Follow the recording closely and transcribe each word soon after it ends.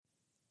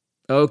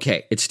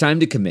Okay, it's time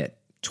to commit.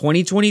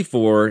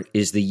 2024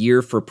 is the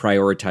year for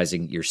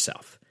prioritizing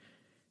yourself.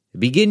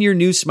 Begin your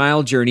new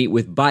smile journey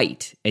with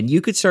Byte, and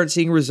you could start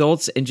seeing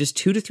results in just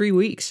 2 to 3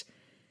 weeks.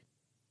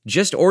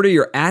 Just order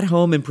your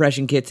at-home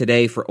impression kit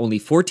today for only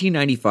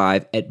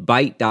 $14.95 at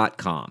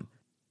Byte.com.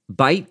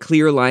 Byte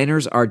clear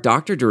liners are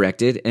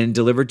doctor-directed and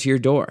delivered to your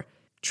door.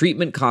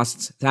 Treatment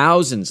costs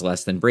thousands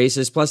less than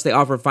braces, plus they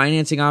offer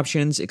financing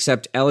options,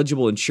 accept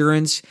eligible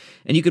insurance,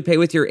 and you could pay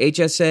with your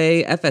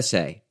HSA,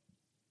 FSA.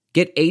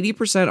 Get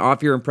 80%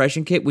 off your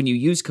impression kit when you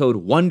use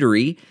code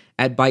WONDERY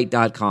at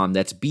Byte.com.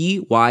 That's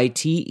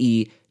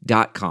BYTE.com.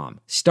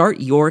 Start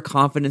your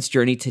confidence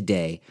journey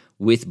today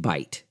with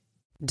Byte.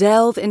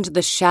 Delve into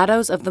the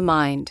shadows of the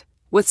mind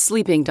with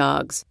Sleeping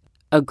Dogs,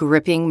 a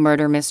gripping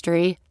murder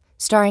mystery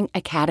starring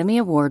Academy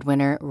Award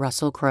winner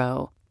Russell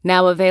Crowe.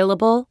 Now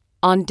available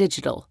on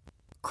digital.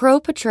 Crowe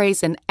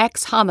portrays an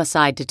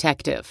ex-homicide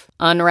detective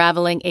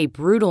unraveling a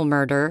brutal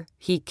murder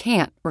he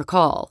can't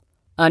recall.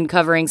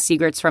 Uncovering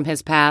secrets from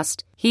his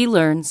past, he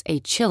learns a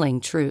chilling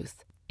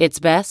truth. It's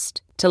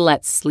best to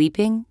let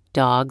sleeping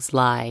dogs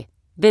lie.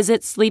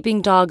 Visit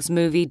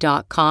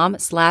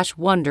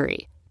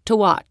sleepingdogsmovie.com/Wondery to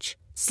watch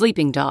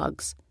Sleeping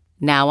Dogs,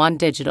 now on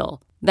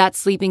digital.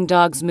 That's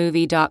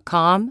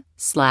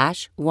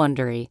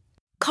sleepingdogsmovie.com/Wondery.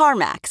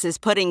 CarMax is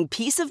putting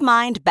peace of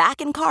mind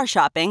back in car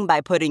shopping by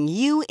putting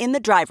you in the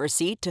driver's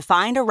seat to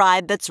find a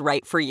ride that's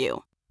right for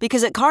you.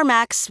 Because at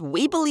CarMax,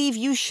 we believe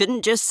you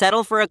shouldn't just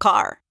settle for a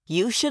car.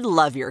 You should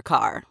love your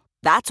car.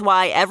 That's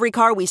why every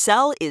car we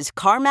sell is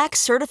CarMax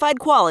certified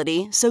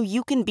quality, so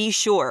you can be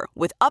sure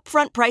with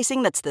upfront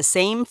pricing that's the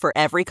same for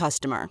every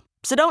customer.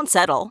 So don't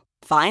settle.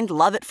 Find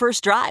love at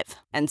first drive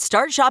and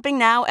start shopping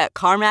now at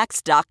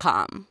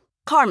CarMax.com.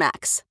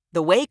 CarMax,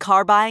 the way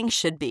car buying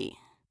should be.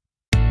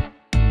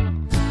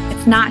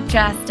 It's not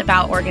just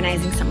about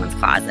organizing someone's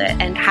closet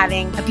and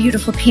having a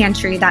beautiful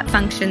pantry that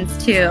functions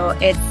too.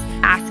 It's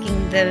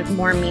asking the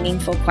more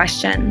meaningful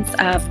questions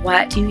of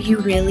what do you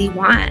really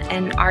want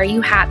and are you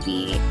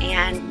happy,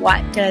 and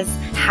what does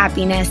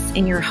happiness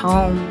in your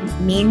home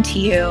mean to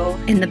you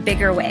in the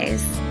bigger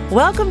ways.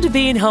 Welcome to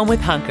Being Home with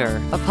Hunker,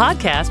 a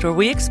podcast where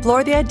we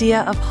explore the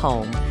idea of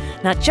home,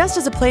 not just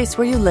as a place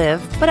where you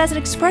live, but as an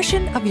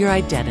expression of your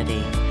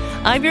identity.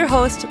 I'm your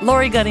host,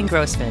 Lori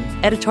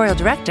Gunning-Grossman, editorial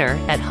director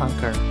at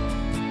Hunker.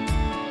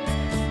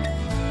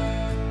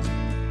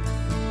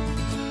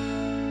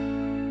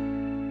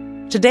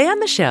 Today on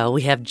the show,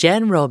 we have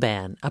Jen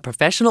Roban, a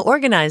professional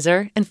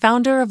organizer and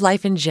founder of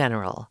Life in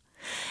General.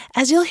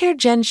 As you'll hear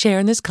Jen share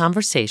in this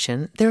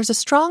conversation, there's a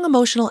strong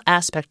emotional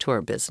aspect to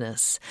her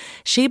business.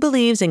 She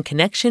believes in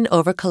connection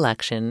over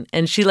collection,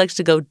 and she likes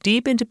to go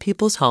deep into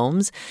people's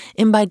homes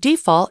and by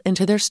default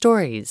into their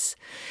stories.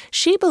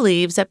 She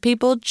believes that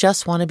people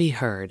just want to be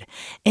heard,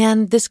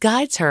 and this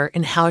guides her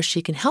in how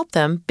she can help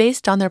them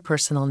based on their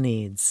personal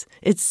needs.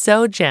 It's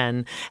so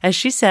Jen, as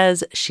she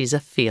says she's a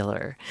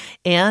feeler,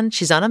 and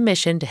she's on a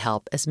mission to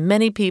help as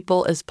many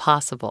people as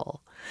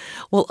possible.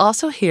 We'll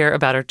also hear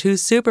about her 2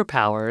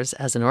 superpowers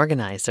as an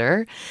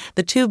organizer,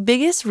 the 2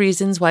 biggest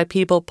reasons why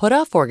people put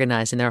off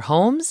organizing their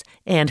homes,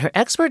 and her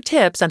expert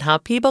tips on how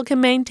people can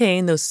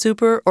maintain those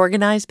super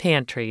organized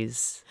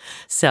pantries.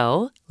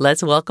 So,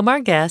 let's welcome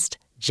our guest,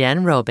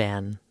 Jen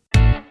Roban.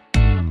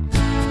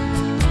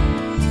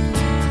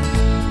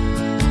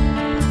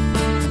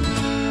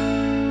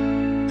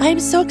 I'm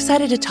so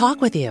excited to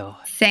talk with you.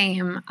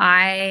 Same.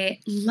 I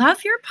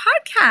love your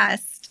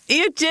podcast.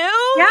 You do?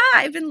 Yeah,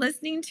 I've been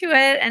listening to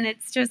it and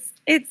it's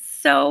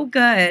so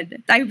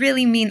good. I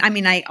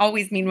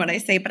always mean what I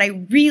say, but I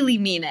really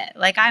mean it.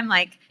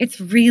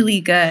 It's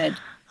really good.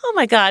 Oh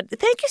my God.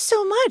 Thank you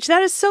so much.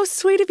 That is so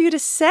sweet of you to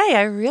say.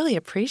 I really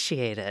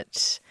appreciate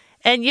it.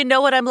 And you know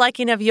what I'm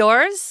liking of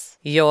yours?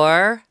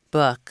 Your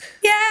book.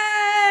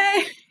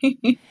 Yay!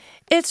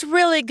 It's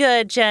really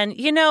good, Jen.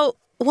 You know,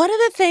 one of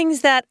the things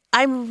that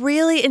I'm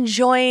really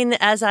enjoying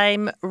as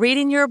I'm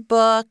reading your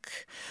book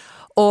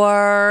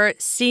or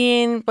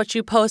seeing what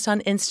you post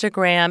on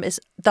Instagram is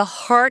the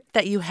heart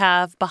that you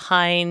have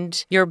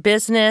behind your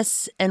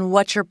business and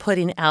what you're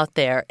putting out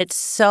there. It's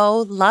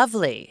so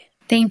lovely.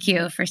 Thank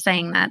you for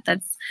saying that.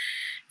 That's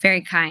very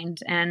kind.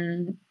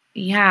 And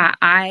yeah,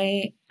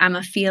 I'm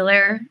a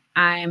feeler.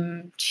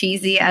 I'm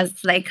cheesy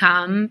as they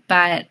come,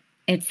 but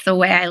it's the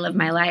way I live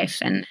my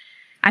life. And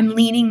I'm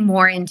leaning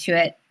more into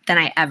it than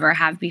I ever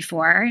have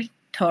before.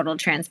 Total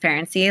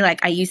transparency.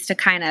 I used to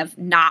kind of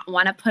not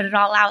want to put it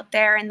all out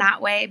there in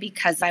that way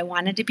because I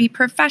wanted to be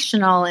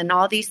professional and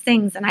all these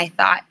things. And I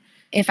thought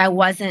if I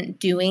wasn't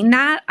doing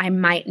that, I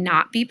might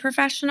not be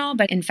professional.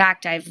 But in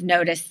fact, I've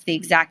noticed the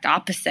exact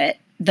opposite.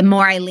 The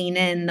more I lean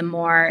in, the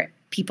more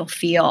people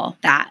feel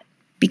that.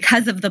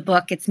 Because of the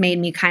book, it's made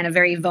me kind of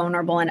very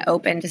vulnerable and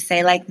open to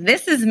say,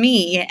 this is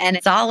me and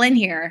it's all in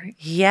here.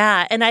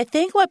 Yeah. And I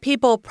think what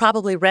people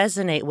probably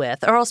resonate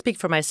with, or I'll speak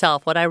for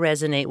myself, what I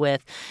resonate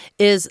with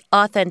is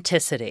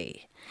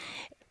authenticity.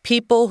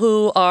 people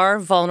who are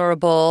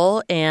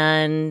vulnerable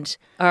and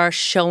are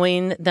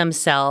showing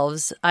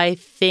themselves, I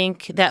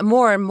think that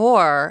more and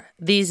more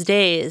these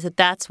days,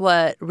 that's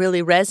what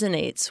really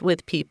resonates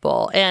with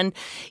people. And,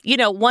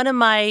 one of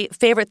my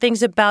favorite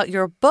things about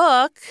your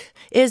book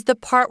is the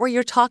part where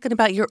you're talking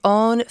about your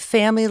own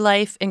family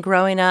life and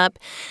growing up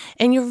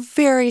and your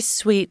very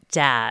sweet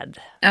dad.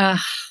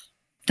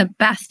 The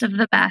best of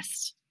the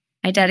best.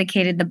 I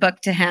dedicated the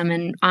book to him.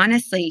 And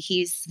honestly,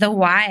 he's the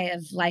why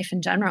of life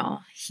in general.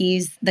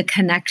 He's the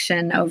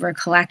connection over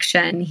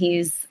collection.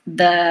 He's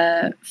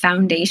the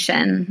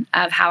foundation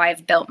of how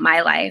I've built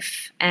my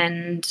life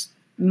and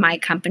my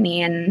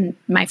company and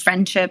my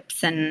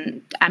friendships.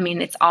 And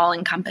it's all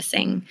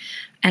encompassing.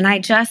 And I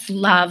just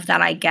love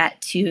that I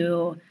get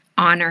to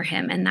honor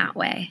him in that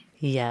way.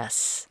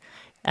 Yes,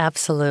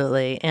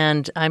 absolutely.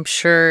 And I'm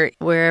sure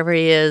wherever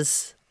he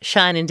is,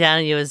 shining down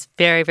on you is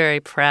very, very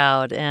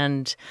proud.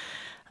 And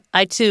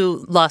I,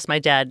 too, lost my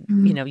dad,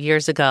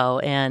 years ago,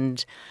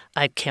 and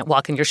I can't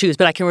walk in your shoes,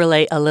 but I can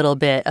relate a little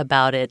bit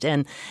about it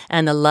and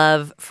the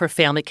love for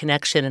family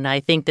connection. And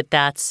I think that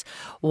that's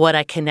what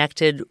I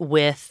connected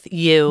with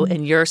you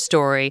and your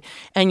story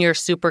and your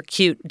super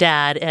cute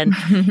dad. And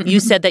you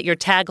said that your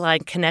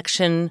tagline,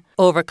 connection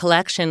over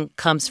collection,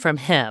 comes from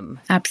him.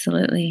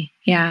 Absolutely.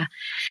 Yeah.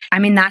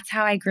 That's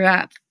how I grew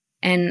up.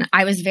 And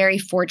I was very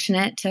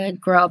fortunate to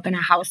grow up in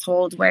a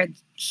household where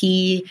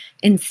he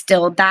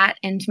instilled that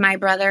into my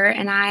brother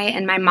and I,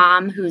 and my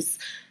mom, who's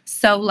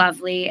so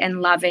lovely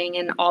and loving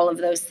and all of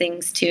those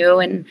things too.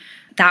 And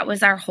that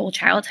was our whole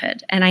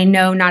childhood. And I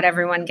know not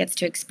everyone gets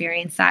to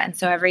experience that. And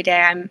so every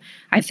day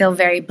I feel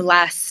very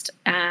blessed.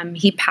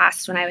 He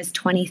passed when I was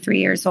 23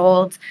 years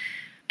old.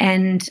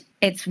 And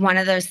it's one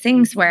of those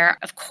things where,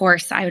 of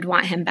course, I would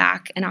want him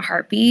back in a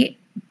heartbeat.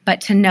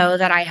 But to know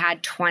that I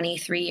had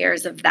 23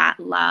 years of that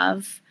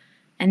love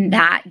and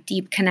that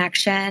deep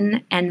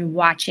connection and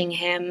watching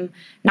him,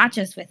 not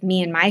just with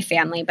me and my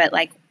family, but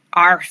like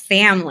our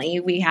family,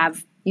 we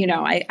have,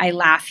 I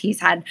laugh, he's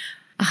had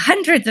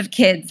hundreds of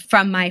kids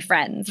from my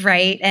friends,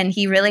 right? And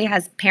he really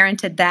has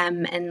parented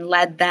them and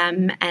led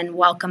them and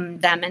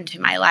welcomed them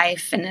into my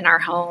life and in our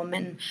home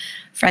and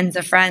friends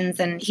of friends.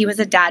 And he was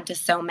a dad to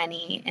so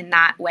many in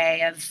that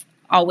way of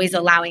always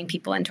allowing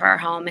people into our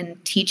home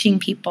and teaching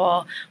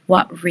people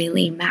what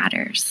really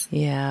matters.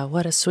 Yeah,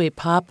 what a sweet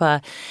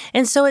papa.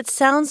 And so it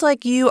sounds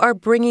like you are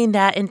bringing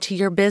that into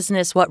your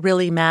business, what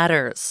really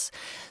matters.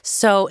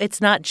 So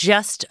it's not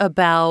just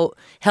about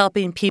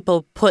helping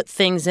people put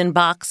things in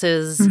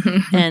boxes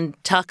and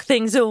tuck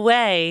things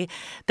away,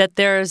 that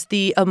there's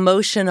the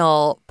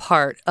emotional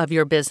part of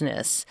your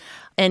business.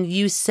 And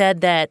you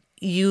said that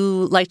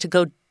you like to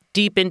go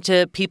deep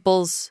into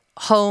people's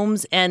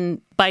homes and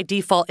by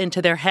default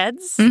into their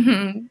heads.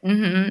 And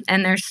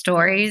their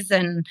stories.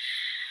 And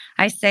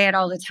I say it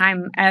all the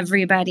time,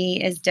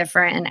 everybody is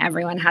different and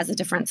everyone has a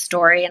different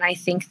story. And I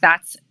think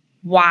that's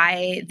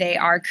why they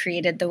are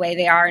created the way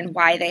they are and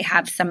why they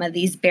have some of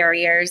these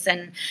barriers,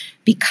 and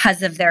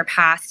because of their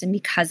past and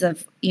because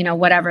of,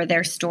 whatever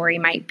their story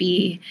might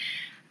be.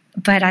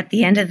 But at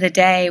the end of the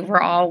day,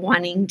 we're all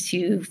wanting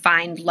to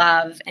find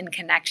love and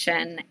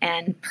connection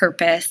and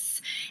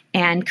purpose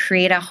and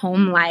create a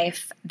home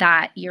life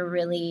that you're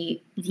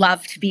really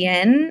love to be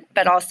in,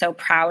 but also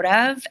proud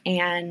of.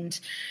 And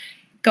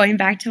going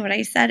back to what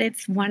I said,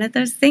 it's one of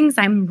those things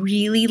I'm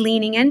really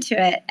leaning into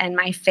it and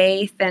my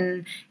faith.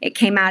 And it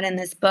came out in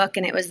this book.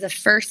 And it was the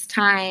first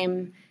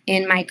time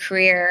in my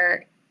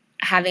career,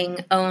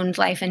 having owned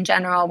Life in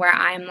General, where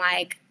I'm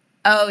like,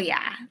 oh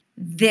yeah,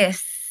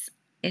 this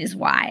is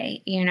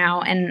why,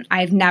 and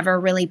I've never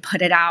really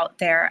put it out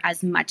there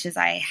as much as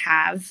I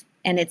have.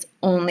 And it's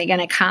only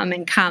going to come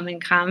and come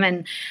and come.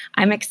 And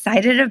I'm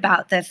excited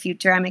about the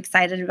future. I'm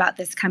excited about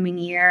this coming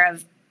year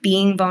of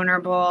being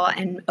vulnerable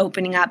and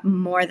opening up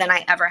more than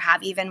I ever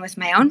have, even with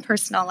my own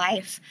personal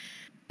life.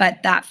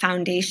 But that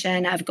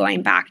foundation of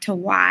going back to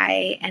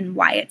why and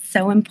why it's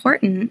so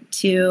important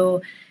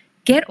to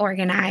get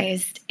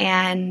organized.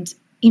 And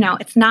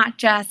it's not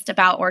just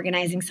about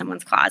organizing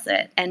someone's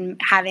closet and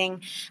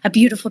having a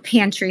beautiful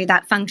pantry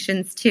that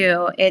functions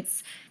too.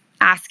 It's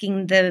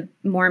asking the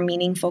more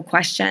meaningful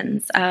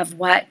questions of,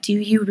 what do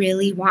you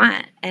really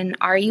want? And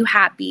are you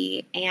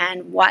happy?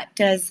 And what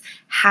does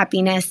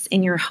happiness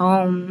in your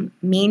home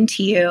mean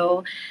to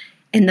you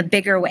in the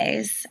bigger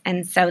ways?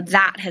 And so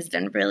that has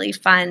been really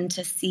fun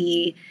to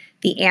see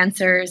the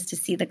answers, to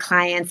see the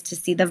clients, to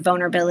see the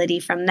vulnerability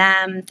from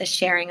them, the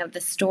sharing of the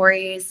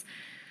stories.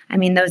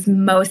 Those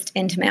most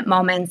intimate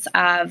moments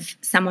of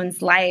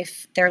someone's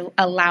life, they're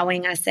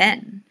allowing us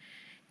in.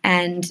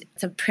 And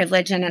it's a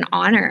privilege and an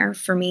honor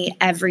for me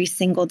every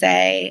single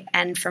day,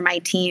 and for my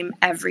team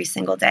every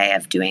single day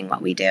of doing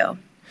what we do.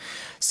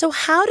 So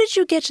how did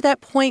you get to that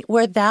point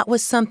where that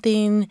was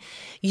something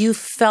you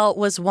felt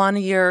was one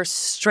of your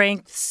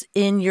strengths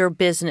in your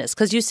business?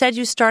 Because you said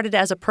you started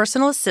as a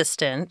personal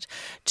assistant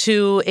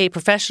to a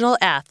professional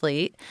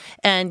athlete,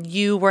 and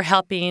you were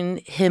helping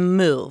him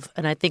move.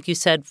 And I think you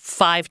said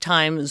 5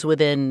 times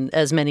within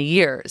as many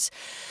years.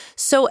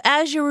 So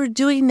as you were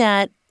doing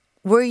that,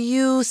 were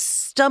you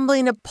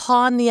stumbling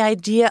upon the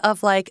idea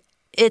of like,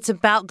 it's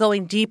about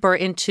going deeper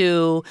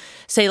into,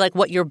 say, like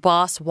what your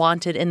boss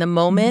wanted in the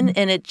moment,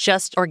 and it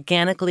just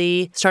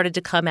organically started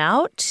to come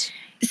out?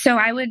 So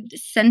I would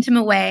send him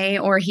away,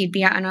 or he'd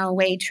be on an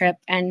away trip,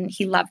 and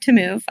he loved to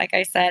move, like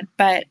I said,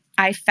 but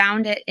I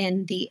found it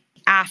in the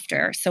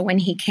after. So when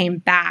he came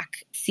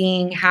back,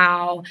 seeing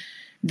how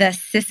the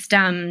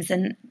systems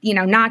and,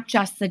 not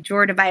just the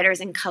drawer dividers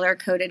and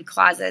color-coded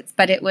closets,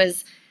 but it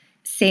was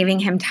saving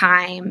him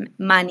time,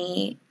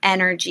 money,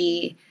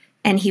 energy,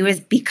 and he was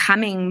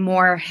becoming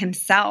more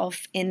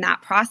himself in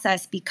that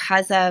process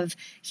because of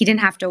he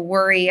didn't have to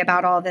worry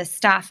about all this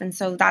stuff. And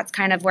so that's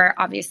kind of where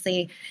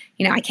obviously,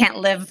 I can't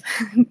live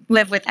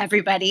with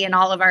everybody and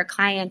all of our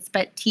clients,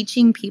 but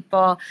teaching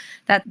people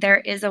that there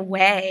is a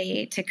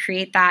way to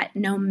create that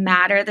no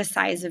matter the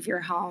size of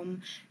your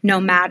home, no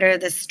matter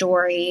the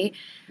story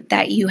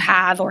that you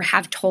have or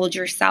have told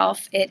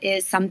yourself, it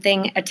is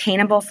something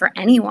attainable for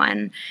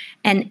anyone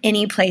and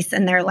any place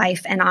in their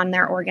life and on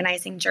their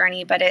organizing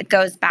journey. But it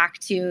goes back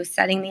to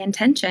setting the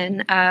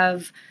intention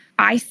of,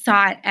 I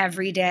saw it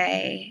every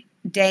day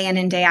in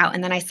and day out.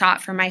 And then I saw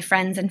it for my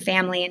friends and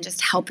family and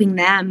just helping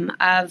them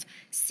of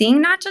seeing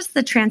not just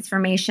the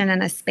transformation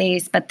in a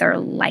space, but their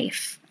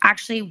life,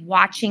 actually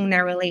watching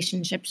their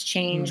relationships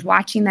change,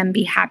 watching them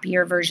be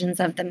happier versions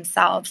of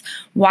themselves,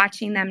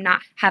 watching them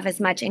not have as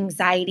much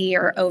anxiety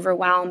or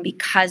overwhelm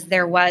because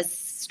there was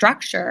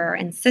structure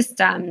and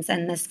systems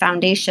and this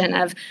foundation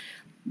of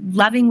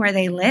loving where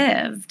they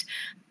lived.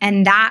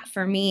 And that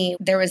for me,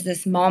 there was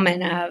this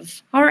moment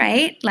of, all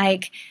right,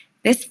 like,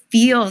 this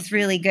feels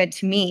really good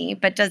to me,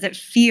 but does it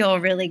feel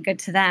really good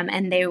to them?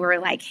 And they were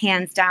like,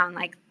 hands down,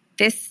 like,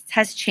 this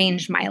has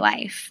changed my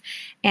life.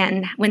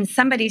 And when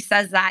somebody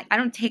says that, I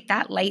don't take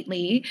that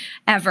lightly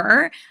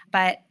ever,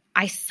 but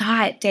I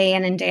saw it day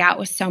in and day out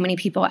with so many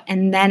people.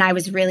 And then I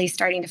was really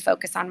starting to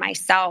focus on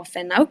myself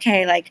and,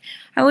 okay, like,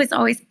 I was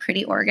always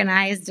pretty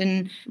organized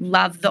and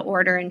loved the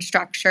order and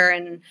structure.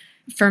 And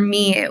for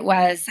me, it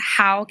was,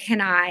 how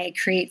can I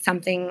create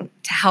something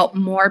to help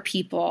more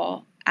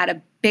people at a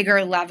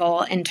bigger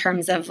level in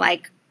terms of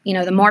like,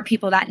 the more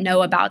people that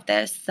know about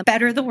this, the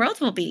better the world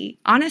will be,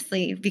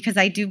 honestly, because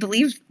I do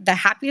believe the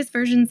happiest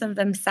versions of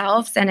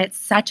themselves, and it's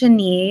such a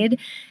need,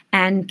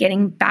 and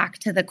getting back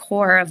to the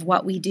core of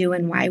what we do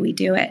and why we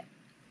do it.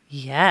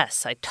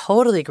 Yes, I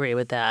totally agree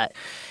with that.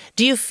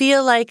 Do you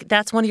feel like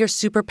that's one of your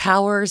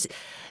superpowers,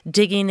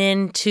 digging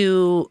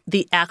into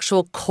the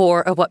actual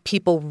core of what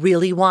people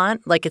really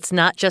want? Like, it's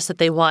not just that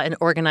they want an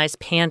organized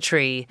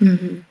pantry.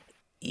 Mm-hmm.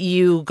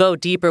 You go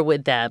deeper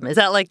with them. Is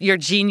that like your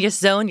genius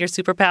zone, your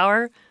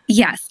superpower?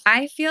 Yes,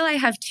 I feel I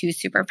have two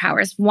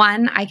superpowers.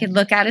 One, I could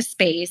look at a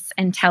space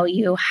and tell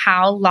you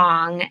how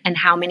long and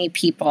how many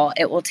people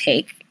it will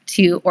take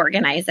to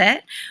organize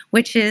it,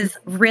 which is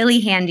really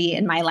handy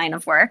in my line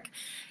of work.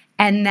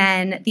 And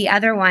then the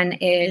other one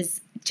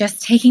is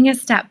just taking a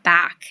step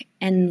back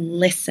and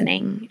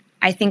listening.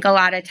 I think a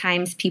lot of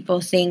times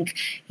people think,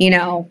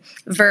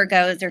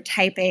 Virgos or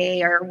type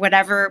A or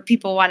whatever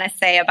people want to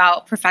say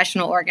about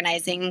professional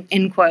organizing,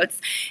 in quotes,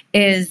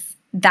 is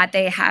that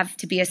they have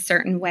to be a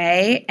certain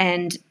way.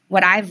 And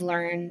what I've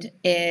learned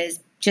is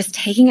just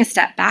taking a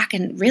step back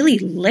and really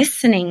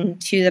listening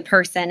to the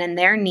person and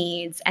their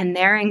needs and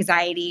their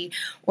anxiety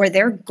or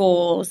their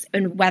goals,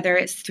 and whether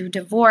it's through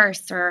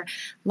divorce or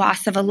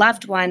loss of a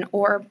loved one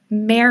or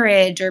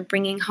marriage or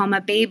bringing home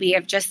a baby,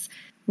 of just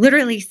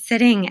literally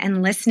sitting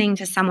and listening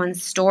to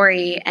someone's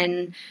story.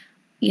 And,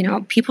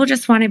 people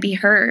just want to be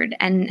heard.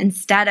 And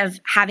instead of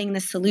having the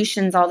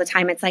solutions all the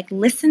time, it's like,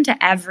 listen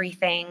to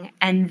everything.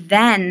 And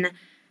then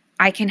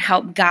I can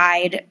help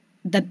guide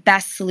the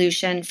best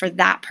solution for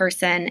that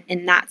person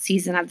in that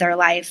season of their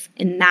life,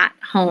 in that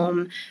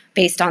home,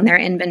 based on their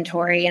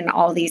inventory and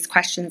all these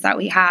questions that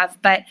we have.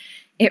 But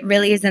it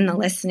really is in the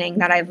listening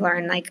that I've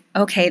learned, like,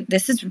 okay,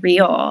 this is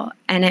real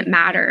and it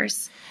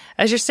matters.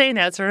 As you're saying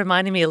that, it's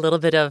reminding me a little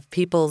bit of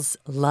people's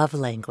love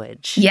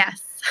language.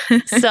 Yes.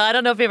 So I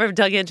don't know if you've ever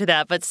dug into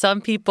that, but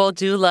some people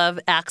do love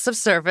acts of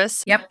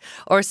service. Yep.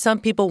 Or some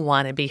people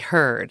want to be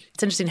heard.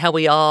 It's interesting how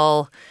we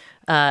all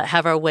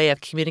have our way of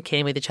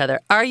communicating with each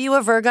other. Are you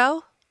a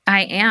Virgo?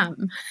 I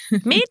am.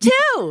 Me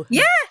too.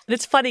 Yeah. And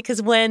it's funny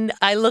because when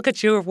I look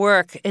at your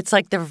work, it's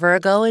like the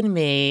Virgo in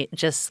me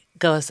just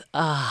goes,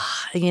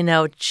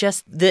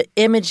 just the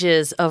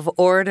images of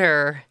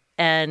order.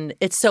 And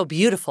it's so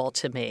beautiful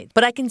to me.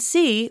 But I can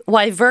see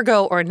why,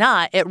 Virgo or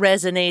not, it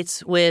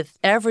resonates with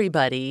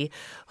everybody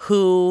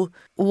who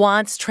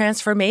wants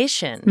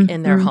transformation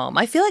in their home.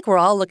 I feel like we're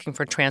all looking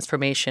for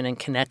transformation and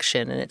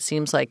connection, and it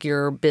seems like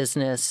your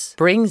business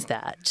brings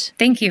that.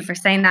 Thank you for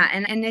saying that.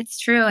 And it's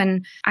true.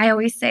 And I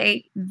always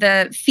say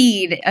the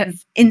feed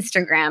of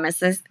Instagram is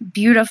this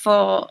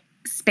beautiful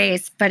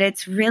space, but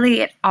it's really,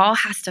 it all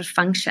has to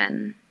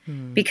function.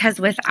 Because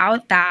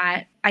without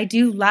that, I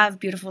do love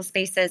beautiful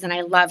spaces and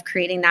I love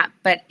creating that,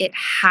 but it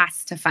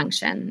has to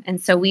function. And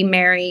so we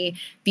marry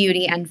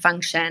beauty and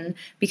function,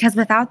 because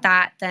without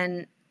that,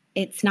 then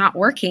it's not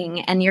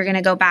working and you're going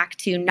to go back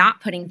to not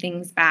putting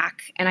things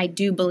back. And I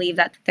do believe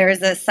that there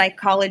is a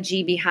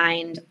psychology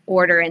behind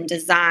order and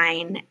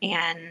design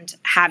and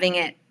having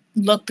it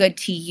look good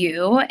to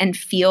you and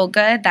feel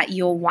good that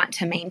you'll want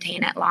to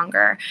maintain it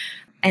longer.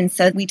 And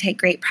so we take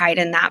great pride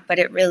in that, but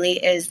it really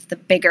is the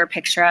bigger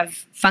picture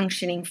of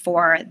functioning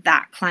for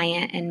that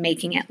client and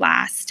making it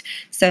last.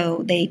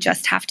 So they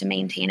just have to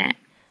maintain it.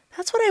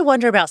 That's what I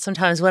wonder about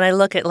sometimes when I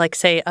look at, like,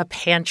 say, a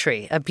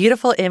pantry, a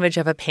beautiful image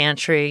of a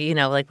pantry, you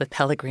know, like with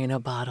Pellegrino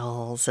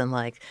bottles and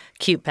like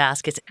cute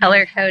baskets.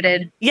 Color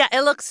coded. Yeah,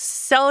 it looks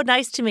so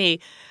nice to me.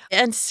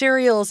 And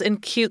cereals in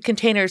cute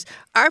containers.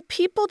 Are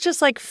people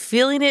just like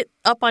feeling it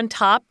up on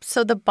top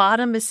so the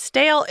bottom is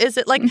stale? Is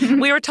it like,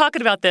 we were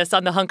talking about this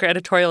on the Hunker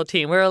editorial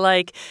team. We were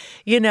like,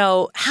 you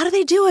know, how do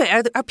they do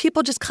it? Are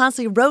people just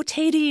constantly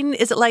rotating?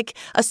 Is it like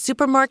a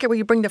supermarket where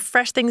you bring the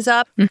fresh things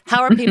up?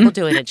 How are people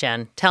doing it,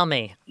 Jen? Tell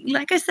me.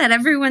 Like I said,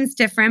 everyone's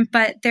different,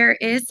 but there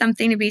is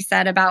something to be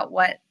said about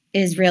what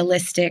is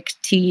realistic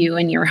to you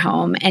and your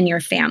home and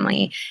your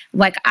family.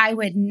 Like, I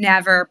would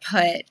never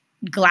put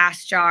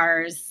glass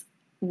jars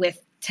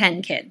with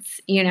 10 kids.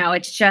 You know,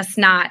 it's just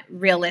not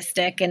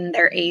realistic in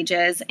their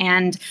ages.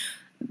 And,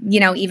 you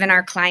know, even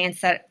our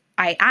clients that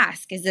I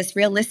ask, is this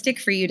realistic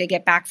for you to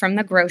get back from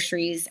the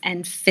groceries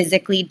and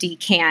physically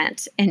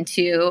decant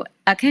into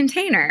a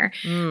container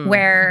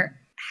where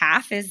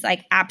half is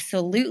like,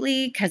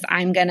 absolutely, because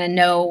I'm going to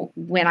know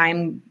when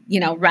I'm, you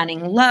know,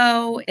 running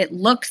low. It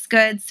looks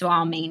good, so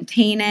I'll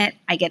maintain it.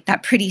 I get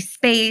that pretty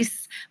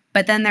space.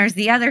 But then there's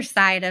the other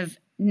side of,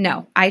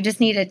 no, I just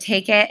need to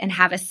take it and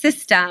have a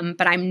system,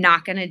 but I'm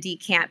not going to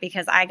decant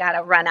because I got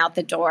to run out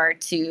the door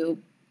to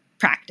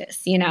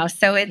practice, you know?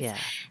 So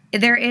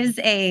there is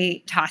a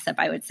toss up,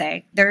 I would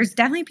say. There's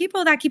definitely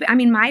people that keep, I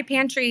mean, my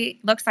pantry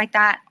looks like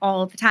that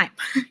all the time.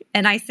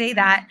 And I say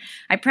that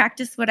I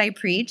practice what I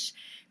preach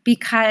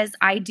because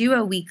I do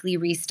a weekly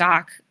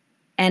restock,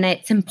 and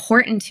it's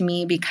important to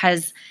me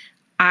because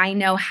I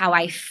know how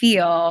I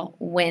feel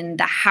when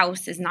the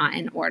house is not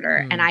in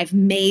order. And I've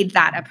made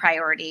that a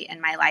priority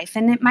in my life.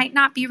 And it might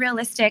not be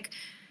realistic,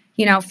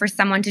 you know, for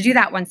someone to do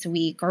that once a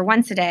week or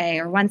once a day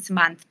or once a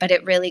month, but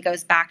it really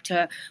goes back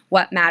to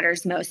what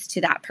matters most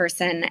to that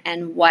person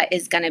and what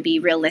is going to be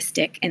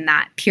realistic in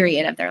that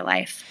period of their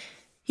life.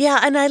 Yeah,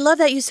 and I love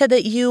that you said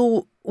that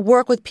you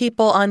work with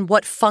people on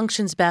what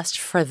functions best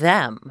for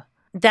them.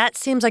 That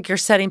seems like you're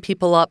setting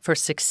people up for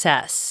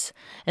success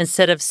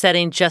instead of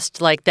setting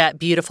just like that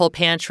beautiful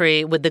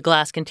pantry with the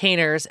glass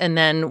containers. And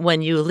then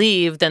when you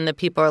leave, then the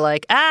people are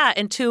like,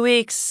 in 2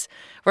 weeks,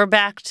 we're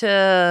back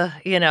to,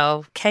 you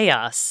know,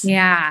 chaos.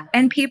 Yeah.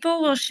 And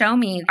people will show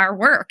me our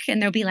work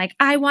and they'll be like,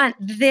 I want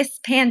this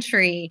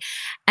pantry.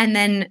 And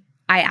then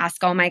I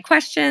ask all my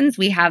questions.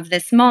 We have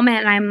this moment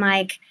and I'm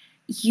like,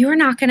 you're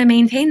not going to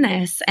maintain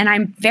this. And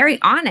I'm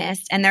very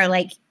honest. And they're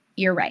like,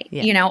 you're right.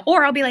 Yeah. You know,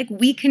 or I'll be like,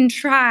 we can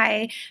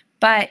try,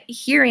 but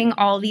hearing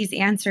all these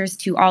answers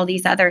to all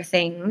these other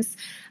things,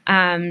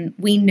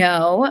 we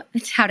know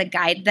how to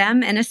guide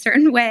them in a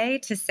certain way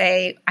to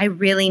say, I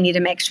really need to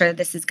make sure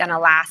this is going to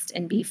last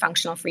and be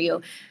functional for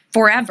you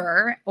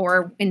forever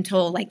or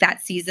until like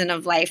that season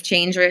of life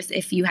changes.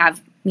 If you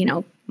have, you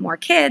know, more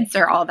kids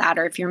or all that,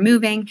 or if you're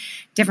moving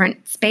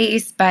different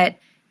space, but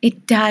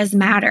it does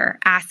matter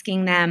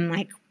asking them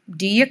like,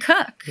 do you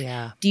cook?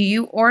 Yeah. Do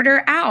you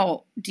order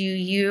out? Do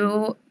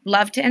you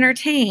love to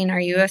entertain?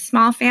 Are you a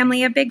small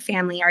family, a big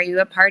family? Are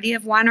you a party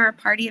of one or a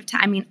party of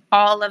 10? I mean,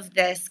 all of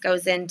this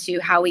goes into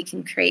how we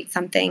can create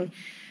something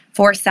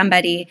for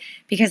somebody,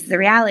 because the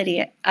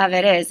reality of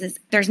it is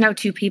there's no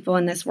two people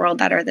in this world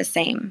that are the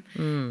same.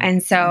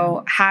 And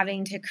so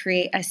having to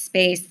create a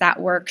space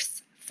that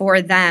works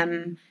for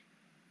them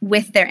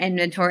with their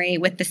inventory,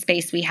 with the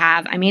space we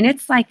have. I mean,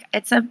 it's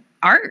a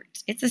art.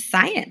 It's a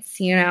science,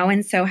 you know?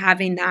 And so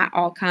having that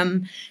all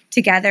come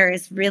together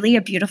is really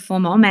a beautiful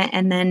moment.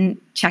 And then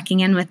checking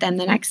in with them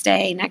the next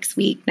day, next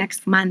week,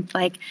 next month,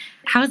 like,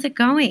 how's it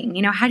going?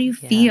 You know, how do you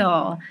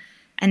feel?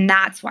 And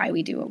that's why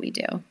we do what we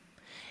do.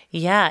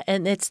 Yeah,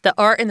 and it's the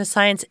art and the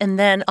science, and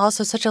then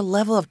also such a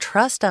level of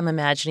trust, I'm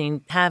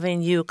imagining,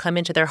 having you come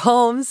into their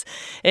homes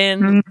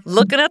and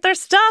looking at their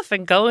stuff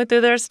and going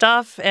through their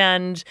stuff,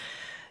 and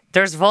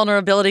there's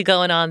vulnerability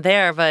going on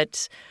there,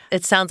 but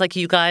it sounds like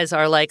you guys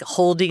are like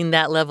holding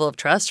that level of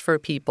trust for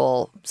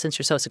people since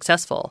you're so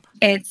successful.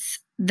 It's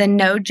the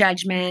no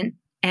judgment,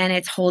 and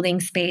it's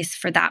holding space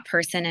for that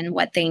person and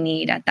what they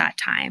need at that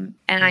time.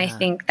 And I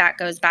think that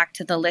goes back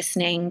to the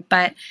listening,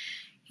 but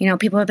you know,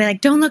 people will be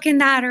like, don't look in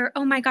that, or,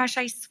 oh my gosh,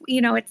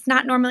 you know, it's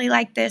not normally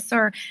like this,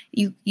 or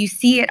you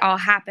see it all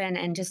happen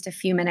in just a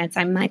few minutes.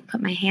 I'm like,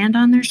 put my hand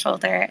on their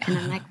shoulder and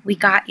I'm like, we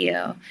got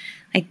you.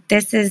 Like,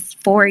 this is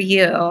for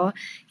you.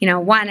 You know,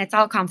 one, it's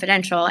all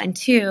confidential. And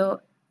two,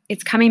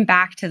 it's coming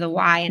back to the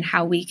why and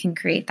how we can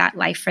create that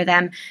life for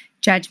them,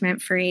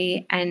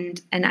 judgment-free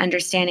and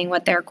understanding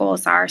what their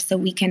goals are, so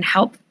we can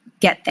help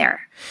get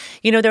there.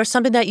 You know, there was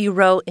something that you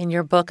wrote in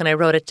your book, and I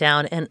wrote it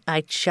down, and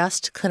I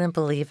just couldn't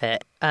believe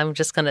it. I'm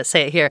just going to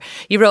say it here.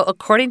 You wrote,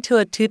 according to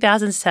a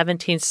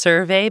 2017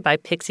 survey by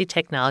Pixie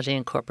Technology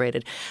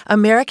Incorporated,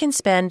 Americans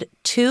spend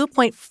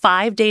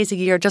 2.5 days a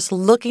year just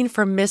looking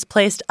for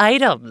misplaced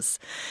items.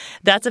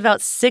 That's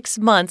about 6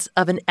 months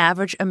of an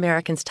average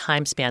American's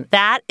time span.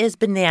 That is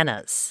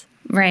bananas.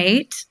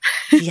 Right?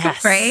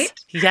 Yes. Right?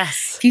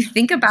 Yes. If you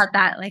think about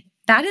that, like,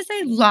 that is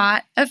a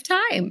lot of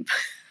time.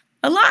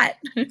 A lot.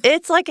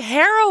 It's like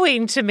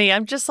harrowing to me.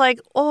 I'm just like,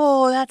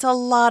 oh, that's a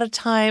lot of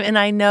time. And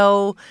I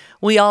know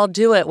we all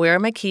do it. Where are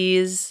my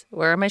keys?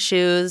 Where are my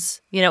shoes?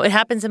 You know, it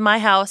happens in my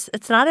house.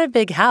 It's not a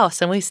big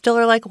house. And we still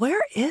are like,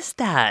 where is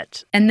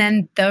that? And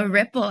then the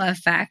ripple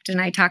effect,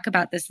 and I talk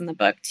about this in the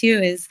book too,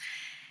 is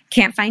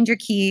can't find your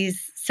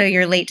keys. So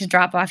you're late to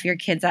drop off your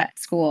kids at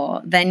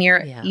school. Then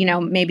you're,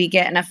 maybe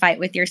get in a fight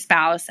with your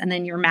spouse, and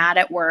then you're mad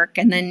at work.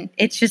 And then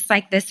it's just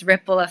like this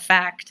ripple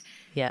effect.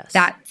 Yes.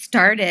 That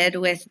started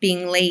with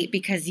being late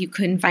because you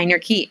couldn't find your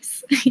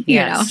keys,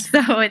 Yes.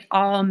 So it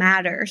all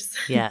matters.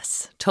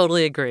 Yes,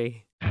 totally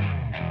agree.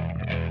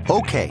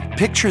 Okay,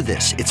 picture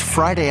this. It's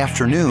Friday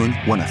afternoon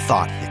when a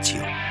thought hits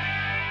you.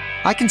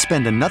 I can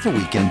spend another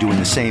weekend doing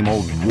the same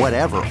old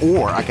whatever,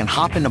 or I can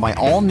hop into my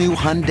all-new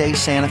Hyundai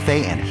Santa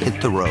Fe and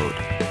hit the road.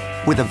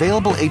 With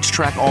available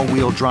H-Track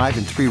all-wheel drive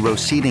and 3-row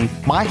seating,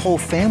 my whole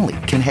family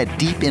can head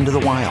deep into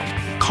the wild.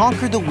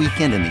 Conquer the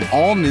weekend in the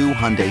all-new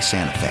Hyundai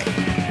Santa Fe.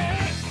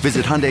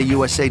 Visit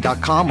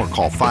HyundaiUSA.com or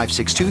call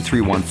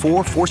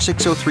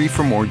 562-314-4603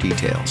 for more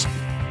details.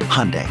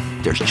 Hyundai,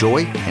 there's joy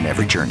in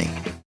every journey.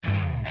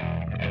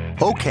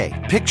 Okay,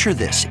 picture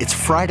this. It's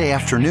Friday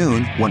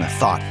afternoon when a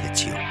thought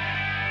hits you.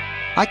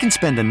 I can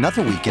spend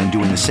another weekend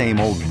doing the same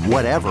old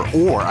whatever,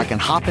 or I can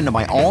hop into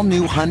my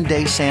all-new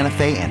Hyundai Santa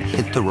Fe and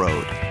hit the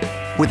road.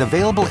 With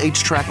available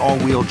H-Track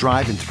all-wheel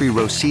drive and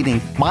 3-row seating,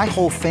 my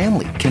whole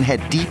family can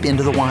head deep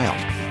into the wild.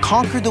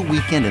 Conquer the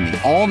weekend in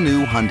the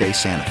all-new Hyundai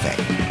Santa Fe.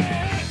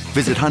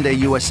 Visit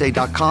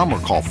HyundaiUSA.com or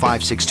call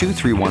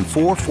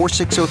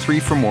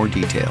 562-314-4603 for more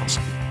details.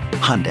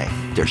 Hyundai,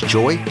 there's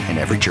joy in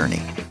every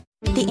journey.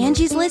 The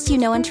Angie's List you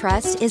know and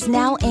trust is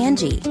now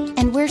Angie,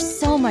 and we're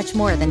so much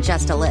more than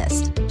just a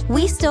list.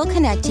 We still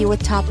connect you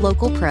with top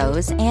local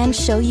pros and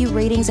show you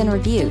ratings and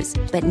reviews,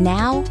 but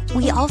now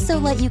we also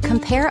let you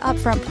compare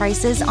upfront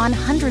prices on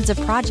hundreds of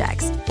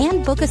projects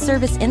and book a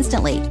service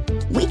instantly.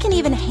 We can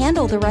even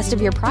handle the rest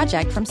of your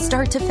project from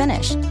start to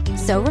finish.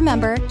 So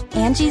remember,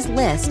 Angie's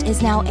List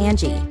is now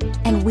Angie,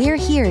 and we're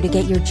here to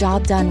get your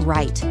job done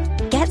right.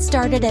 Get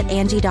started at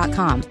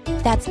Angie.com.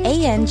 That's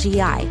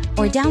ANGI,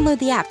 or download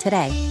the app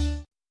today.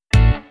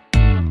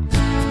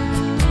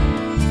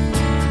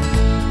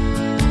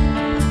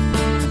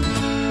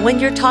 When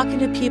you're talking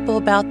to people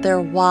about their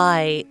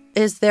why,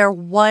 is there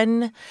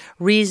one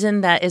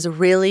reason that is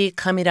really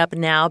coming up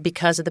now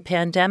because of the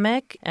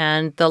pandemic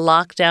and the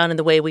lockdown and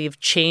the way we've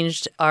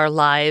changed our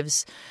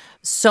lives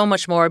so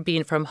much more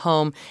being from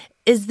home?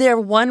 Is there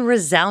one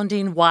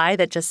resounding why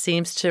that just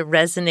seems to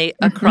resonate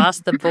across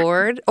the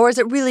board? Or is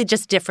it really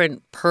just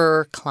different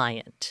per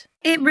client?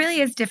 It really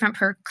is different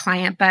per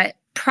client, but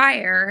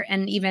prior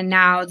and even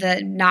now,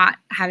 the not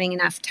having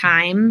enough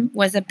time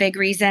was a big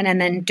reason. And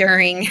then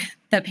during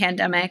the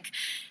pandemic,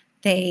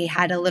 they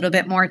had a little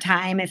bit more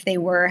time if they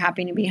were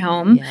happy to be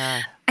home.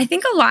 Yeah. I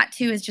think a lot,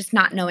 too, is just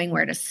not knowing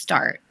where to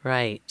start.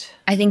 Right.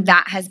 I think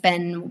that has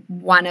been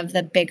one of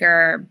the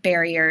bigger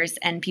barriers,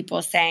 and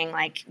people saying,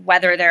 like,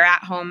 whether they're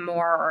at home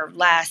more or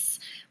less,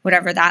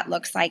 whatever that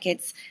looks like,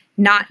 it's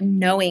not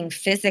knowing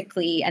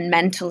physically and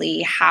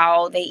mentally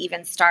how they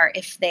even start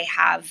if they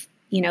have,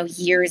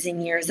 years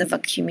and years of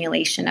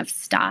accumulation of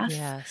stuff.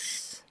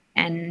 Yes.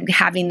 And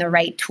having the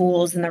right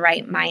tools and the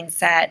right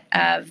mindset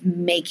of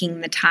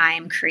making the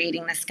time,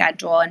 creating the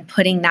schedule, and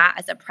putting that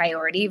as a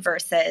priority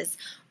versus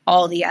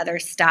all the other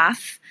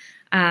stuff,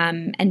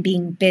 and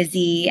being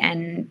busy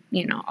and,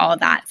 all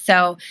that.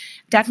 So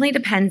definitely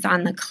depends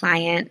on the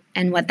client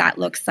and what that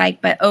looks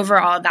like. But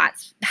overall, that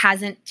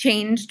hasn't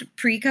changed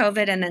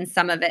pre-COVID. And then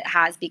some of it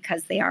has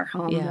because they are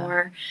home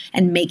more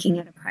and making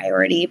it a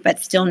priority, but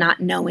still not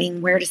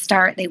knowing where to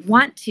start. They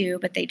want to,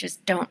 but they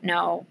just don't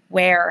know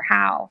where or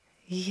how.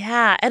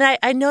 Yeah. And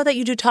I know that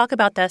you do talk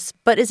about this,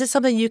 but is this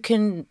something you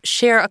can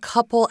share a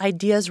couple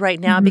ideas right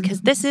now? Mm-hmm.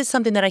 Because this is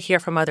something that I hear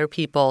from other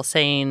people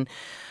saying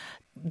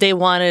they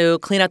want to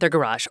clean out their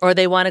garage, or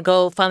they want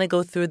to finally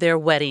go through their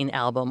wedding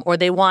album, or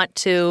they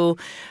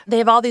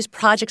have all these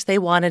projects they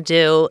want to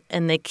do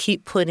and they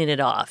keep putting it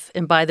off.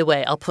 And by the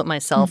way, I'll put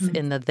myself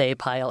in the they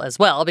pile as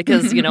well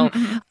because,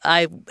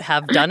 I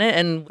have done it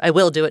and I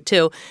will do it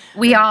too.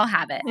 We all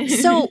have it.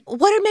 So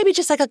what are maybe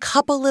just like a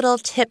couple little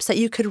tips that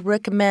you could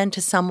recommend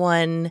to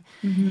someone,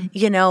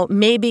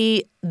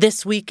 maybe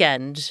this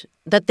weekend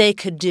that they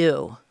could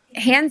do?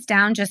 Hands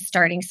down, just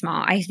starting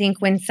small. I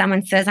think when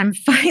someone says, I'm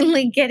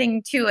finally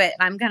getting to it,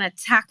 I'm going to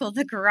tackle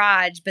the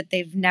garage, but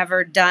they've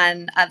never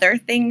done other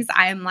things,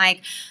 I'm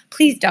like,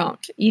 please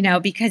don't,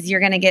 because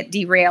you're going to get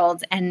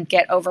derailed and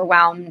get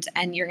overwhelmed,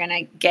 and you're going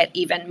to get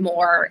even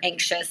more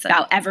anxious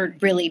about ever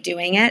really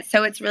doing it.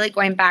 So it's really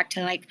going back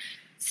to like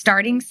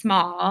starting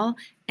small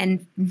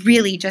and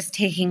really just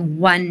taking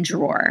one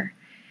drawer.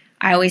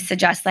 I always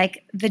suggest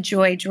like the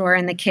joy drawer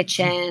in the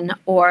kitchen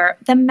or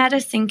the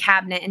medicine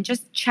cabinet and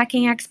just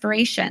checking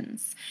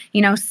expirations,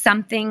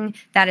 something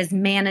that is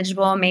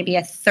manageable, maybe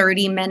a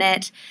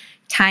 30-minute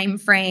time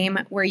frame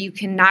where you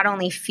can not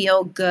only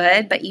feel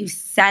good, but you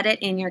set it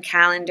in your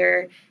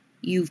calendar,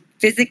 you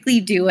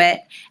physically do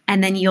it,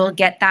 and then you'll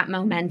get that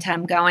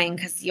momentum going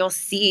because you'll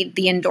see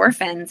the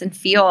endorphins and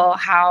feel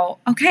how,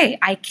 okay,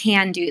 I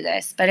can do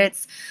this. But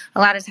it's a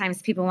lot of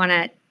times people want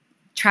to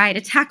try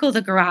to tackle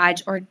the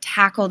garage or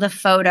tackle the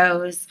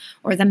photos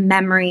or the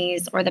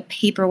memories or the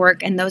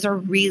paperwork. And those are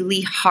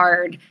really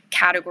hard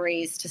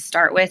categories to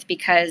start with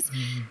because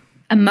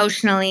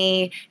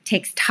emotionally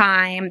takes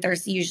time.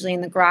 There's usually in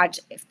the garage,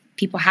 if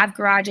people have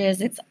garages,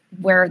 it's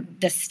where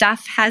the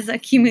stuff has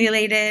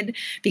accumulated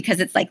because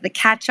it's like the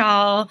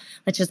catch-all.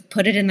 Let's just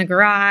put it in the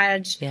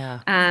garage.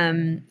 Yeah.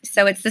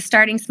 So it's the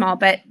starting small,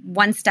 but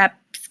one step,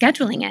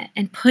 scheduling it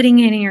and putting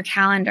it in your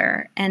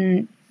calendar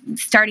and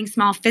starting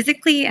small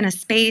physically in a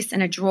space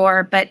in a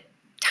drawer, but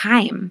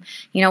time,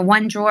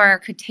 one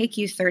drawer could take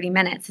you 30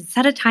 minutes and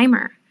set a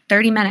timer,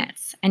 30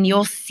 minutes, and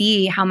you'll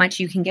see how much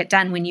you can get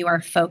done when you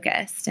are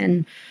focused.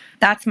 And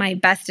that's my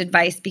best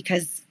advice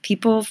because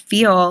people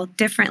feel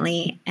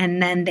differently and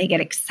then they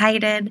get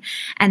excited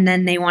and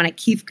then they want to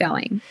keep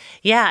going.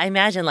 Yeah, I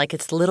imagine like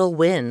it's little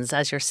wins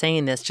as you're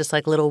saying this, just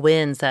like little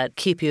wins that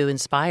keep you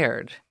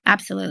inspired.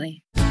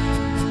 Absolutely.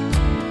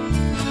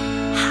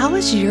 How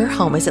is your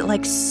home? Is it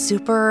like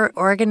super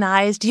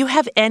organized? Do you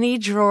have any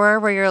drawer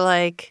where you're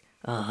like,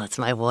 oh, it's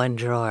my one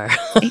drawer?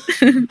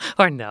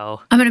 Or no?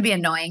 I'm going to be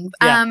annoying.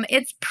 Yeah.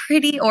 It's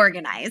pretty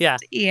organized.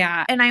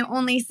 Yeah. And I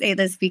only say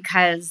this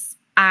because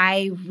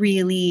I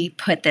really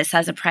put this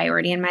as a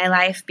priority in my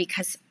life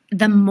because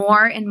the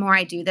more and more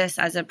I do this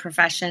as a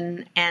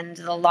profession and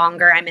the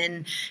longer I'm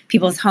in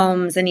people's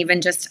homes and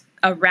even just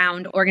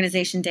around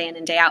organization day in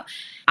and day out,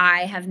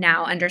 I have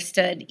now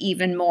understood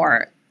even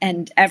more.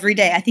 And every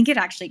day, I think it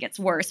actually gets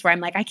worse where I'm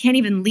like, I can't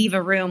even leave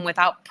a room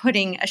without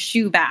putting a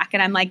shoe back.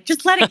 And I'm like,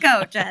 just let it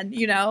go, Jen,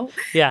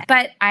 Yeah.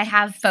 But I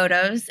have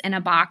photos in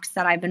a box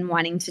that I've been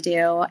wanting to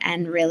do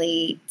and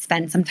really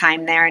spend some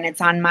time there. And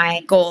it's on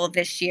my goal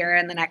this year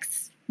in the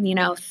next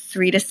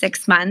 3 to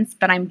 6 months,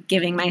 but I'm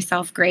giving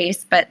myself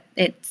grace. But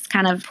it's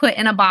kind of put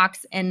in a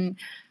box and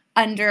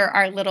under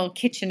our little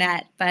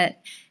kitchenette. But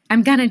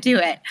I'm going to do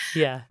it.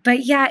 Yeah.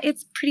 But yeah,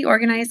 it's pretty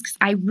organized because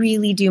I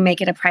really do make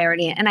it a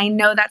priority. And I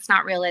know that's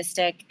not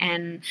realistic.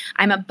 And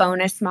I'm a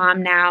bonus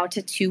mom now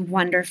to 2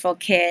 wonderful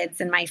kids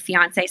and my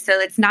fiance. So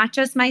it's not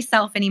just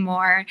myself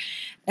anymore.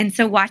 And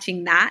so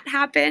watching that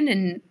happen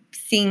and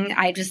seeing,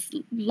 I just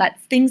let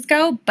things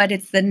go. But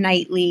it's the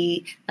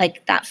nightly,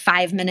 like that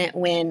 5-minute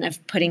win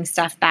of putting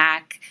stuff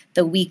back,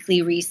 the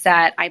weekly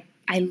reset.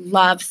 I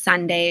love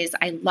Sundays.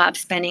 I love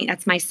spending,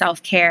 that's my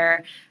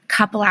self-care.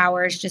 Couple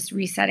hours just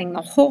resetting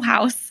the whole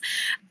house.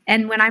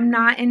 And when I'm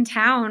not in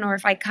town or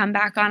if I come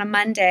back on a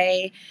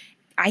Monday,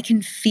 I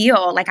can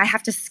feel like I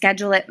have to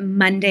schedule it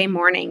Monday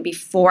morning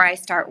before I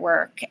start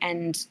work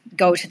and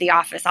go to the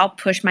office. I'll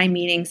push my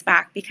meetings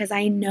back because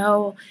I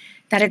know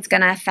that it's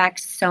going to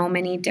affect so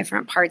many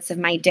different parts of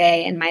my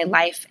day and my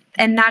life.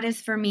 And that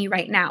is for me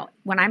right now.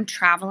 When I'm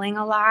traveling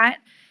a lot,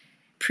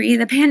 pre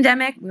the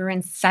pandemic, we were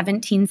in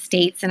 17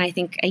 states in I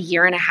think a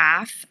year and a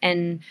half.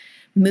 And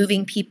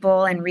moving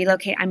people and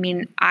relocate. I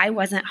mean, I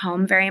wasn't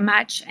home very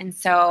much. And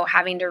so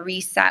having to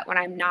reset when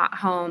I'm not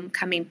home,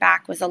 coming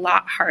back was a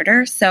lot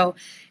harder. So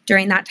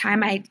during that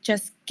time, I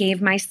just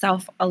gave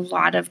myself a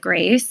lot of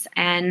grace.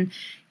 And,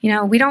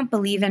 we don't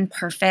believe in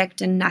perfect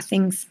and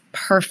nothing's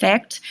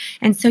perfect.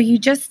 And so you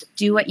just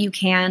do what you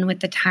can with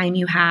the time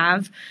you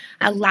have,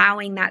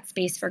 allowing that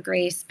space for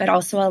grace, but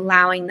also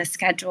allowing the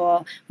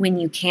schedule when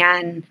you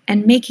can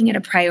and making it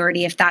a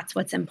priority if that's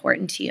what's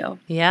important to you.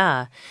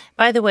 Yeah.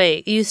 By the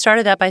way, you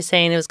started that by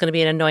saying it was going to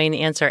be an annoying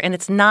answer, and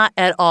it's not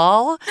at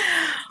all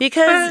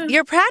because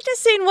you're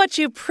practicing what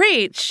you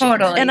preach.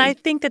 Totally. And I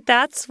think that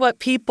that's what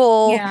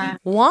people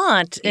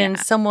want in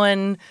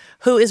someone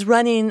who is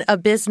running a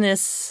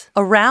business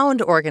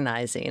around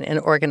organizing and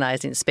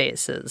organizing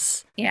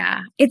spaces.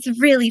 Yeah. It's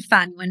really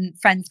fun when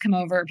friends come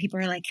over. People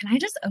are like, can I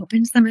just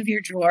open some of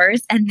your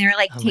drawers? And they're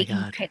like taking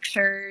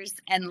pictures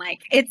and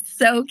like, it's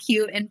so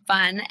cute and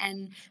fun.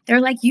 And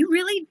they're like, you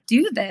really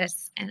do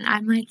this. And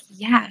I'm like,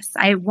 yes,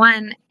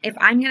 if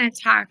I'm going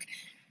to talk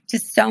to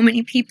so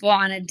many people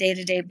on a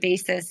day-to-day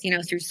basis,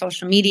 through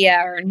social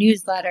media or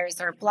newsletters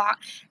or blog,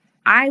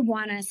 I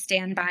want to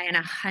stand by and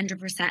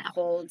 100%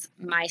 hold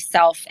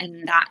myself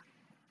and that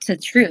to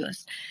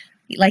truth.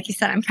 Like you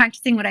said, I'm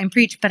practicing what I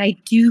preach, but I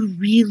do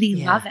really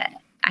love it.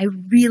 I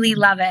really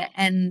love it.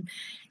 And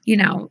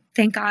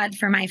thank God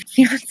for my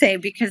fiance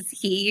because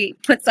he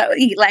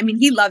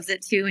loves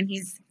it too. And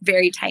he's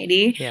very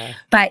tidy,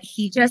 but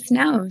he just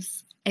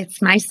knows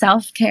it's my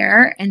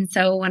self-care. And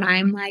so when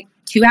I'm like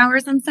 2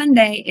 hours on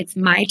Sunday, it's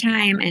my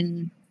time.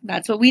 And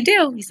that's what we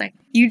do. He's like,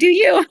 you do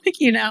you,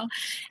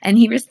 and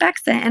he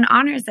respects it and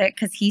honors it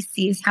because he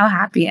sees how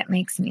happy it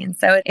makes me. And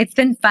so it's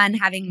been fun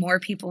having more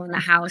people in the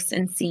house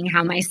and seeing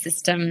how my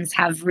systems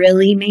have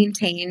really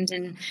maintained.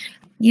 And,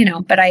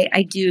 but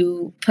I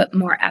do put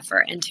more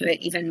effort into it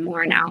even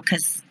more now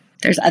because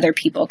there's other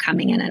people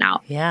coming in and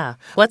out. Yeah.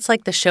 What's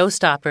like the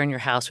showstopper in your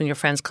house when your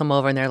friends come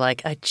over and they're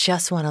like, I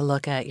just want to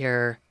look at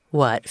your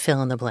what?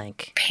 Fill in the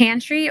blank.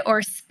 Pantry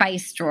or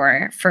spice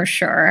drawer for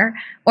sure,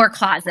 or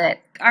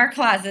closet. Our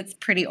closet's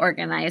pretty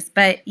organized,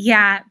 but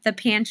yeah, the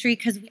pantry,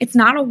 because it's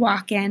not a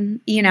walk-in,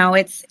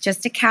 it's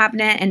just a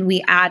cabinet. And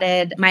we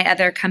added my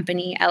other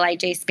company,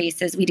 LIJ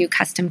Spaces, we do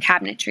custom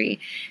cabinetry.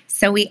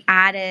 So we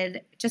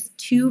added just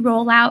 2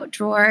 rollout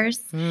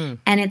drawers and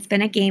it's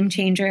been a game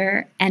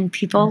changer and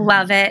people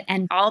love it.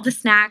 And all the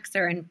snacks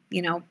are in,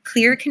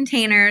 clear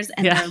containers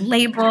and they're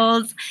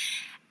labeled.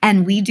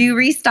 And we do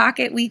restock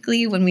it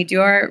weekly when we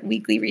do our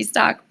weekly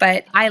restock,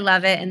 but I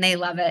love it and they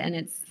love it. And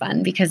it's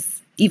fun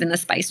because even the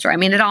spice drawer,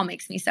 it all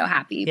makes me so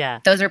happy.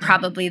 Yeah. Those are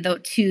probably the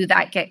 2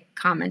 that get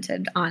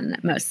commented on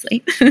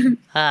mostly.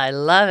 I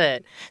love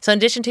it. So in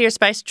addition to your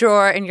spice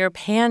drawer and your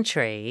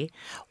pantry,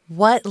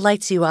 what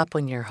lights you up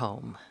when you're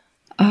home?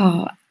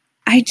 Oh,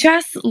 I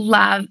just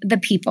love the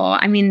people.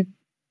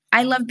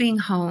 I love being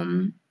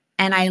home.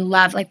 And I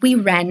love, we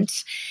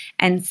rent.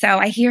 And so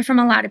I hear from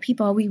a lot of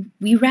people,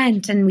 we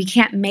rent and we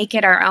can't make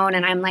it our own.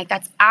 And I'm like,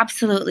 that's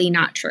absolutely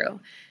not true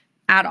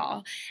at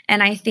all.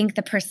 And I think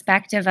the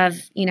perspective of,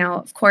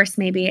 of course,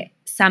 maybe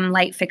some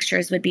light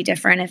fixtures would be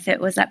different if it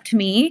was up to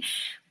me,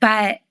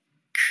 but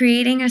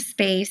creating a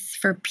space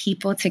for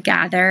people to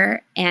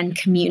gather and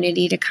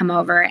community to come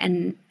over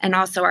and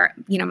also our,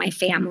 my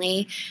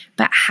family,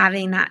 but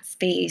having that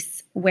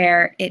space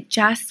where it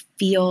just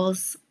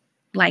feels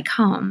like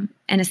home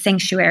and a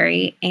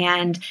sanctuary.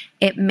 And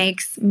it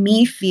makes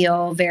me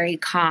feel very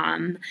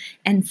calm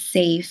and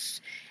safe.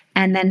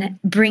 And then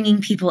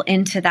bringing people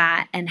into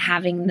that and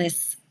having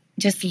this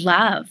just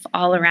love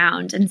all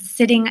around and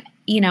sitting,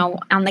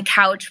 on the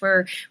couch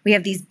where we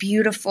have these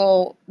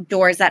beautiful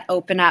doors that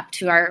open up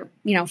to our,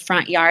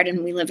 front yard.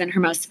 And we live in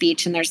Hermosa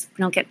Beach and we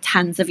don't get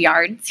tons of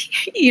yards,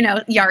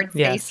 yard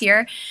space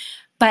here.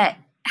 But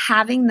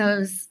having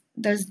those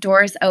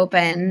doors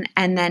open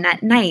and then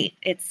at night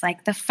it's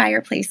like the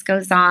fireplace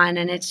goes on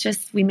and it's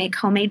just we make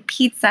homemade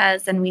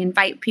pizzas and we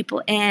invite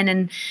people in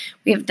and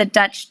we have the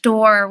Dutch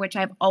door, which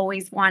I've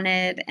always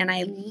wanted and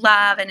I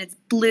love, and it's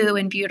blue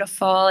and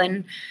beautiful.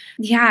 And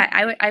yeah,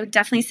 I would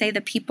definitely say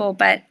the people,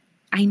 but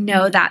I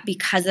know that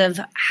because of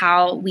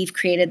how we've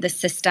created the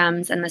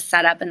systems and the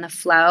setup and the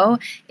flow,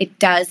 it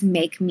does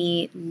make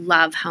me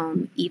love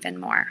home even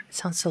more. It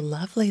sounds so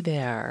lovely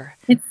there.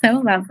 It's so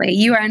lovely.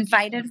 You are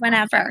invited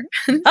whenever.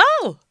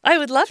 Oh, I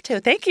would love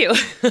to. Thank you.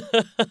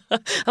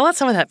 I want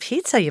some of that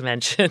pizza you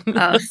mentioned.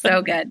 Oh,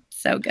 so good.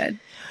 So good.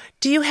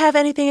 Do you have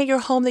anything at your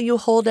home that you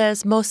hold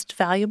as most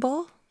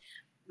valuable?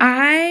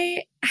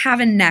 I have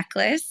a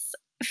necklace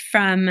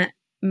from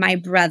my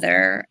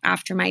brother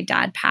after my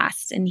dad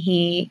passed, and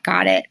he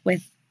got it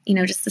with,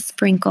 just a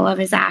sprinkle of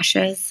his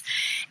ashes,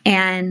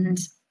 and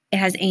it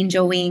has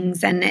angel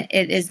wings, and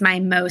it is my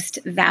most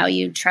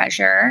valued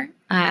treasure,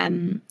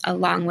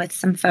 along with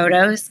some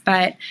photos,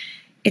 but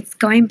it's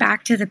going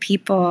back to the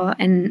people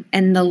and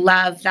the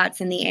love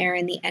that's in the air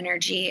and the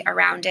energy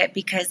around it,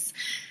 because,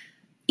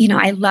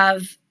 I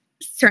love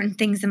certain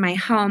things in my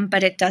home,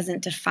 but it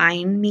doesn't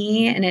define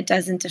me and it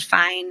doesn't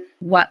define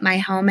what my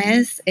home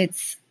is.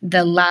 It's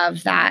the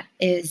love that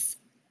is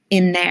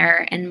in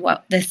there and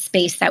what the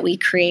space that we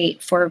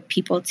create for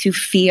people to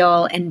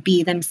feel and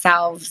be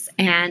themselves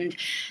and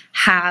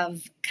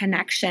have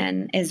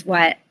connection is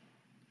what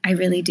I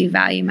really do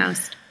value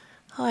most.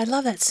 Oh, I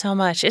love that so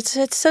much.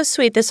 It's so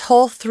sweet. This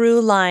whole through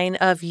line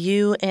of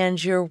you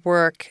and your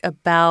work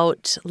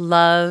about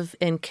love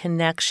and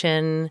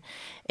connection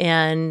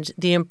and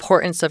the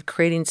importance of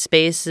creating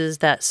spaces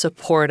that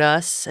support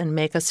us and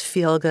make us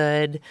feel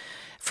good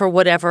for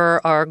whatever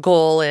our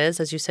goal is.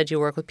 As you said, you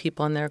work with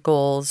people on their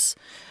goals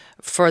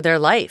for their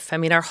life.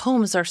 Our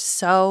homes are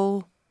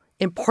so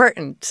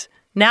important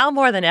now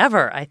more than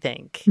ever, I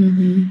think.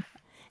 Mm-hmm.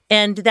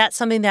 And that's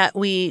something that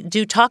we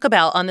do talk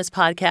about on this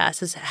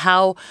podcast, is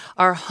how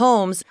our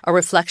homes are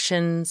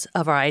reflections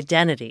of our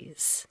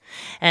identities.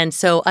 And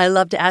so I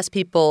love to ask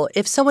people,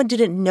 if someone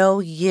didn't know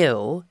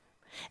you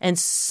and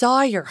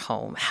saw your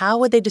home, how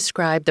would they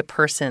describe the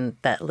person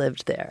that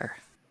lived there?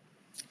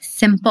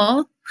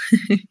 Simple,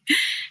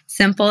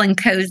 simple and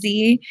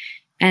cozy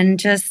and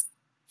just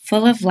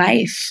full of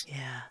life.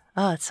 Yeah.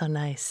 Oh, it's so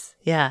nice.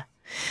 Yeah.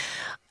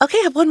 Okay,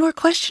 I have one more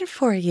question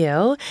for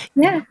you.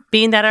 Yeah.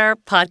 Being that our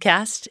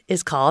podcast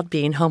is called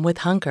Being Home with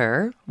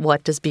Hunger,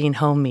 what does being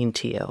home mean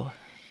to you?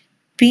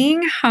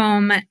 Being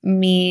home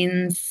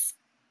means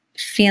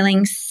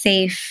feeling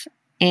safe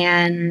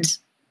and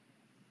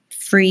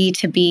free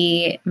to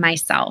be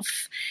myself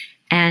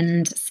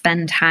and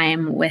spend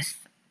time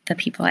with the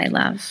people I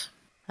love.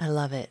 I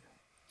love it.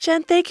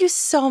 Jen, thank you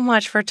so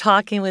much for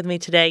talking with me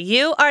today.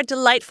 You are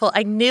delightful.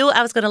 I knew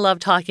I was going to love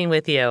talking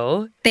with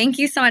you. Thank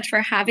you so much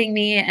for having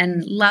me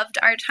and loved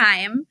our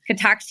time. Could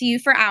talk to you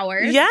for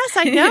hours. Yes,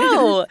 I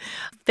know.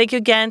 Thank you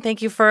again.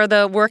 Thank you for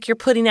the work you're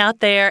putting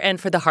out there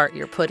and for the heart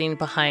you're putting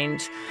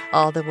behind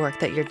all the work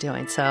that you're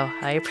doing. So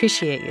I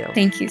appreciate you.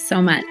 Thank you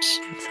so much.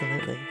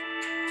 Absolutely.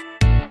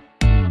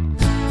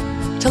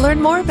 To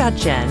learn more about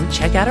Jen,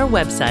 check out our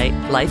website,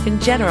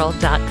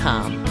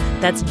 lifeingeneral.com.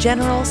 That's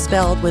general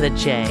spelled with a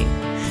J.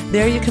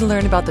 There you can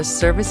learn about the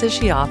services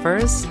she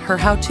offers, her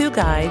how-to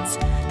guides,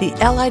 the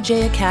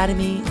LIJ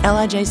Academy,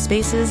 LIJ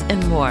Spaces,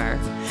 and more.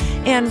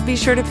 And be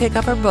sure to pick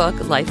up our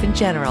book, Life in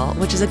General,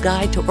 which is a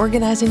guide to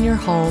organizing your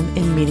home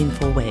in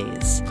meaningful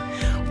ways.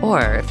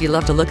 Or if you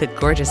love to look at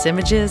gorgeous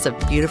images of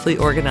beautifully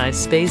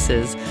organized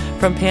spaces,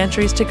 from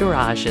pantries to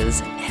garages,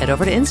 head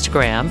over to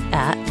Instagram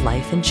at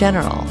Life in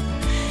General.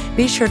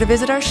 Be sure to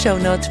visit our show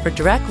notes for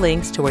direct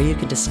links to where you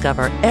can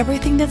discover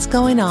everything that's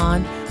going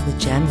on with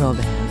Jen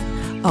Robin.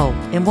 Oh,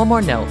 and one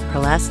more note. Her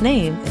last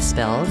name is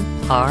spelled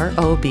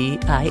Robin.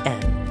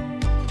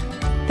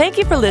 Thank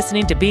you for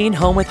listening to Being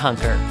Home with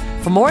Hunker.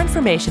 For more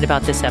information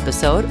about this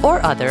episode or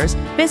others,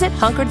 visit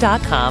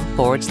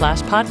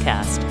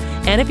hunker.com/podcast.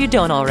 And if you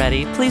don't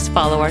already, please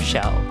follow our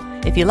show.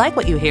 If you like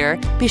what you hear,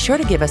 be sure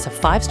to give us a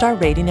 5-star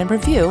rating and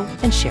review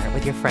and share it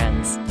with your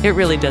friends. It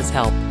really does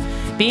help.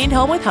 Being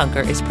Home with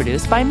Hunker is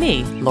produced by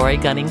me, Lori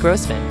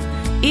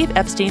Gunning-Grossman. Eve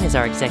Epstein is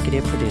our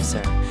executive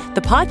producer.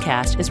 The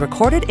podcast is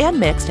recorded and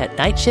mixed at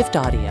Night Shift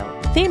Audio.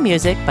 Theme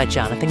music by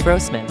Jonathan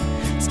Grossman.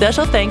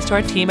 Special thanks to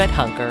our team at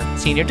Hunker,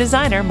 Senior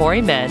Designer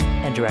Maury Med,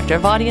 and Director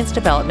of Audience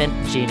Development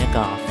Gina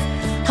Goff.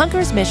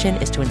 Hunker's mission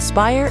is to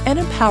inspire and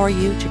empower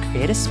you to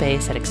create a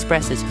space that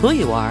expresses who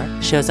you are,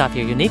 shows off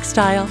your unique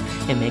style,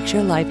 and makes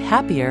your life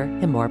happier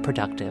and more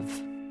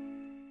productive.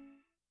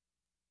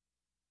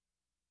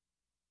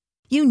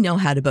 You know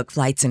how to book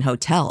flights and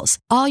hotels.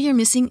 All you're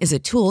missing is a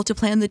tool to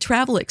plan the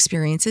travel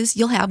experiences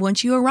you'll have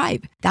once you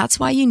arrive. That's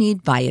why you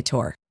need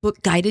Viator.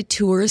 Book guided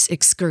tours,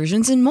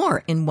 excursions, and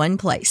more in one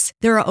place.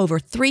 There are over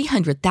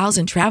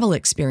 300,000 travel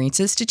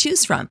experiences to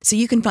choose from, so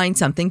you can find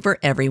something for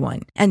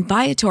everyone. And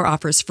Viator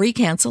offers free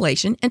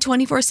cancellation and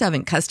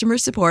 24/7 customer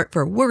support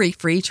for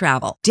worry-free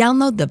travel.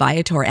 Download the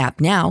Viator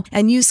app now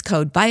and use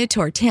code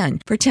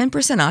Viator10 for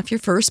 10% off your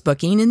first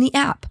booking in the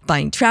app.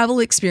 Find travel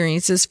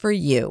experiences for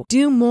you.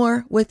 Do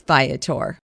more with Viator.